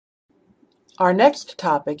Our next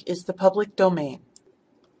topic is the public domain.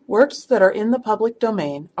 Works that are in the public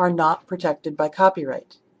domain are not protected by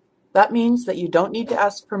copyright. That means that you don't need to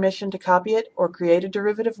ask permission to copy it or create a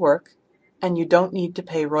derivative work, and you don't need to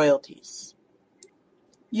pay royalties.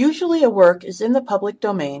 Usually a work is in the public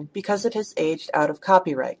domain because it has aged out of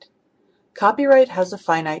copyright. Copyright has a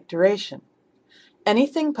finite duration.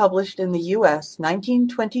 Anything published in the U.S.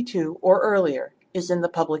 1922 or earlier is in the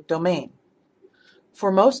public domain.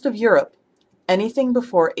 For most of Europe, anything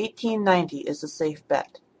before 1890 is a safe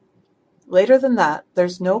bet. Later than that,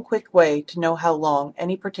 there's no quick way to know how long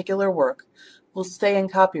any particular work will stay in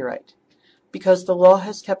copyright, because the law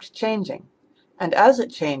has kept changing, and as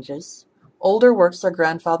it changes, older works are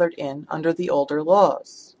grandfathered in under the older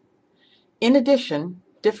laws. In addition,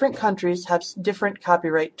 different countries have different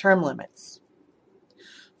copyright term limits.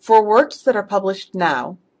 For works that are published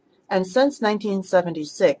now, and since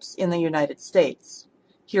 1976 in the United States,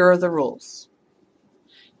 here are the rules.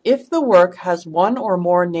 If the work has one or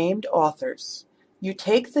more named authors, you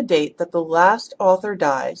take the date that the last author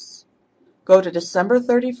dies, go to December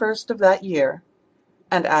 31st of that year,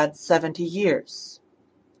 and add 70 years.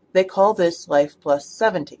 They call this life plus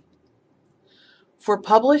 70. For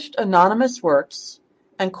published anonymous works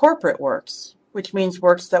and corporate works, which means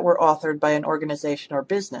works that were authored by an organization or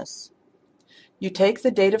business, you take the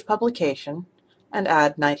date of publication and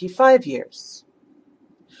add 95 years.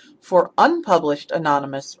 For unpublished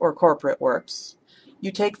anonymous or corporate works,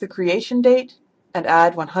 you take the creation date and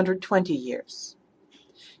add 120 years.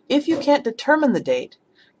 If you can't determine the date,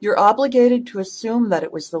 you're obligated to assume that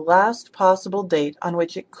it was the last possible date on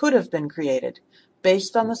which it could have been created,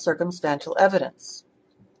 based on the circumstantial evidence.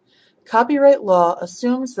 Copyright law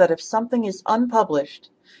assumes that if something is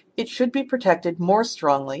unpublished, it should be protected more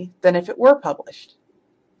strongly than if it were published.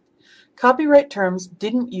 Copyright terms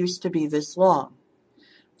didn't used to be this long.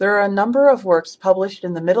 There are a number of works published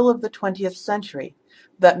in the middle of the 20th century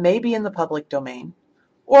that may be in the public domain,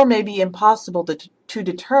 or may be impossible to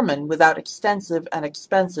determine without extensive and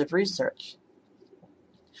expensive research.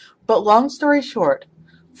 But long story short,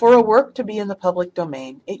 for a work to be in the public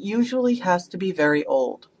domain, it usually has to be very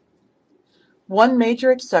old. One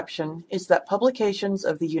major exception is that publications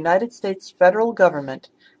of the United States federal government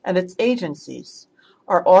and its agencies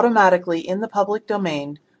are automatically in the public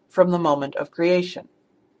domain from the moment of creation.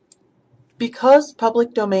 Because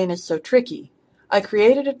public domain is so tricky, I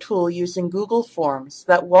created a tool using Google Forms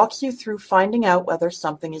that walks you through finding out whether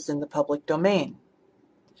something is in the public domain.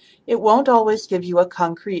 It won't always give you a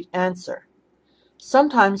concrete answer.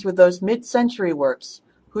 Sometimes with those mid-century works,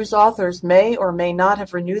 whose authors may or may not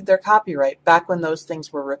have renewed their copyright back when those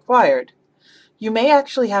things were required, you may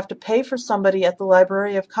actually have to pay for somebody at the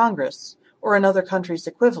Library of Congress, or another country's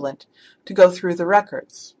equivalent, to go through the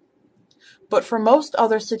records. But for most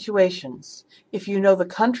other situations, if you know the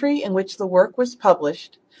country in which the work was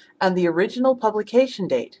published and the original publication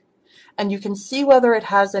date, and you can see whether it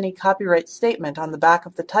has any copyright statement on the back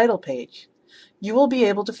of the title page, you will be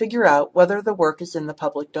able to figure out whether the work is in the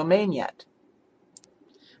public domain yet.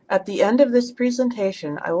 At the end of this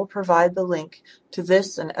presentation, I will provide the link to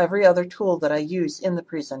this and every other tool that I use in the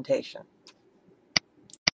presentation.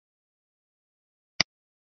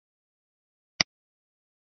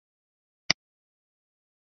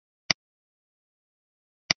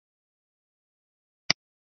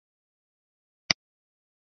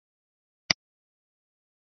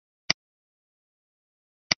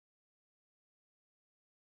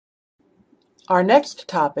 Our next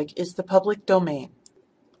topic is the public domain.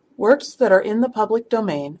 Works that are in the public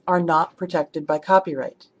domain are not protected by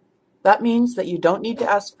copyright. That means that you don't need to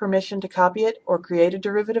ask permission to copy it or create a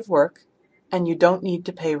derivative work, and you don't need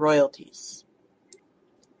to pay royalties.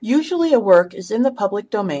 Usually a work is in the public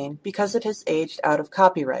domain because it has aged out of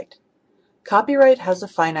copyright. Copyright has a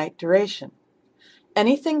finite duration.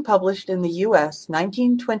 Anything published in the U.S.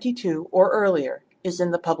 1922 or earlier is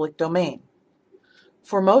in the public domain.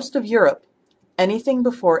 For most of Europe, anything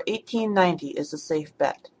before 1890 is a safe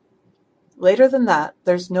bet. Later than that,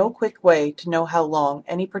 there's no quick way to know how long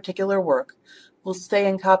any particular work will stay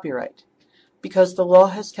in copyright, because the law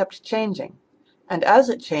has kept changing, and as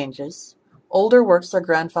it changes, older works are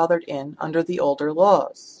grandfathered in under the older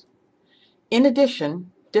laws. In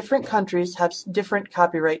addition, different countries have different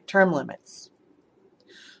copyright term limits.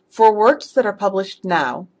 For works that are published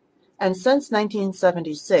now, and since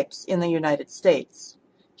 1976 in the United States,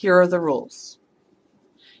 here are the rules.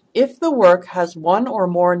 If the work has one or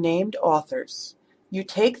more named authors, you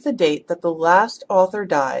take the date that the last author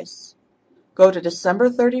dies, go to December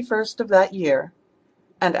 31st of that year,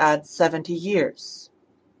 and add 70 years.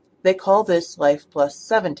 They call this life plus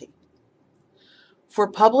 70. For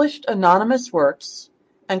published anonymous works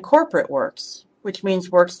and corporate works, which means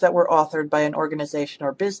works that were authored by an organization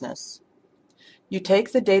or business, you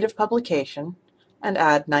take the date of publication and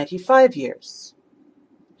add 95 years.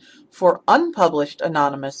 For unpublished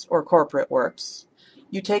anonymous or corporate works,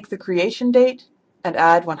 you take the creation date and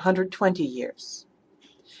add 120 years.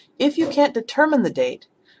 If you can't determine the date,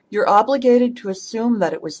 you're obligated to assume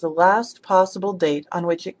that it was the last possible date on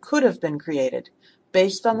which it could have been created,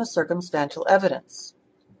 based on the circumstantial evidence.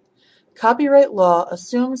 Copyright law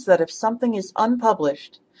assumes that if something is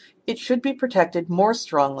unpublished, it should be protected more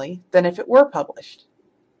strongly than if it were published.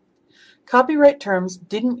 Copyright terms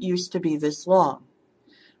didn't used to be this long.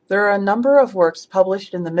 There are a number of works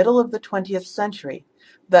published in the middle of the 20th century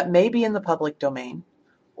that may be in the public domain,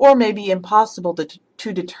 or may be impossible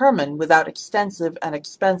to determine without extensive and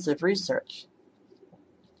expensive research.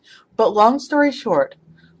 But long story short,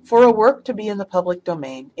 for a work to be in the public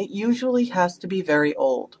domain, it usually has to be very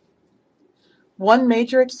old. One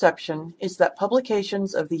major exception is that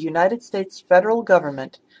publications of the United States federal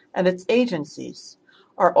government and its agencies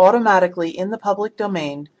are automatically in the public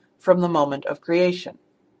domain from the moment of creation.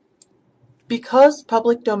 Because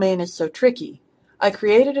public domain is so tricky, I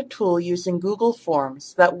created a tool using Google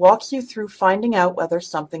Forms that walks you through finding out whether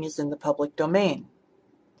something is in the public domain.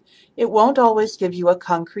 It won't always give you a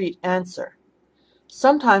concrete answer.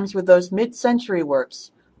 Sometimes with those mid-century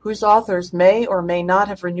works, whose authors may or may not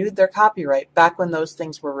have renewed their copyright back when those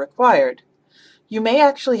things were required, you may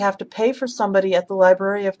actually have to pay for somebody at the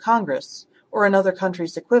Library of Congress, or another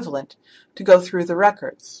country's equivalent, to go through the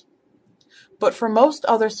records. But for most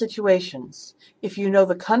other situations, if you know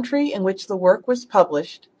the country in which the work was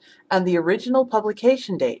published and the original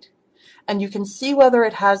publication date, and you can see whether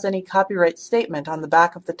it has any copyright statement on the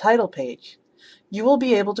back of the title page, you will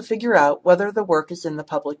be able to figure out whether the work is in the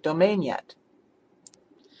public domain yet.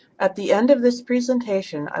 At the end of this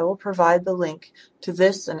presentation, I will provide the link to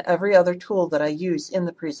this and every other tool that I use in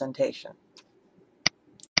the presentation.